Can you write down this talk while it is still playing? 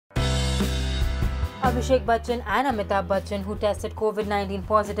Abhishek Bachchan and Amitabh Bachchan, who tested COVID-19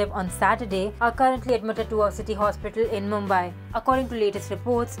 positive on Saturday, are currently admitted to a city hospital in Mumbai. According to latest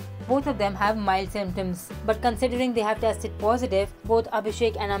reports, both of them have mild symptoms. But considering they have tested positive, both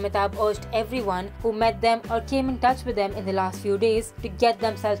Abhishek and Amitabh urged everyone who met them or came in touch with them in the last few days to get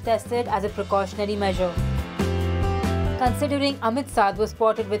themselves tested as a precautionary measure. Considering Amit Sadh was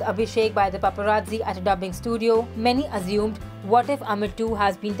spotted with Abhishek by the paparazzi at a dubbing studio, many assumed, what if Amit too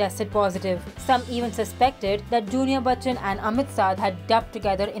has been tested positive? Some even suspected that Junior Bachchan and Amit Sadh had dubbed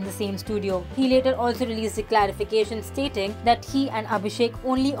together in the same studio. He later also released a clarification stating that he and Abhishek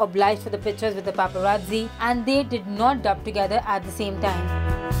only obliged for the pictures with the paparazzi and they did not dub together at the same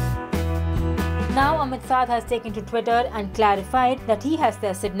time. Now Amit Sadh has taken to Twitter and clarified that he has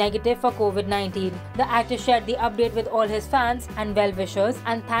tested negative for COVID-19. The actor shared the update with all his fans and well-wishers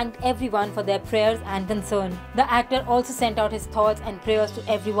and thanked everyone for their prayers and concern. The actor also sent out his thoughts and prayers to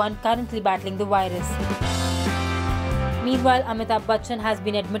everyone currently battling the virus. Meanwhile, Amitabh Bachchan has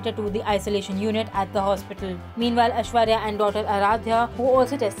been admitted to the isolation unit at the hospital. Meanwhile, Aishwarya and daughter Aradhya, who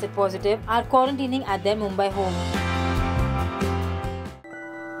also tested positive, are quarantining at their Mumbai home.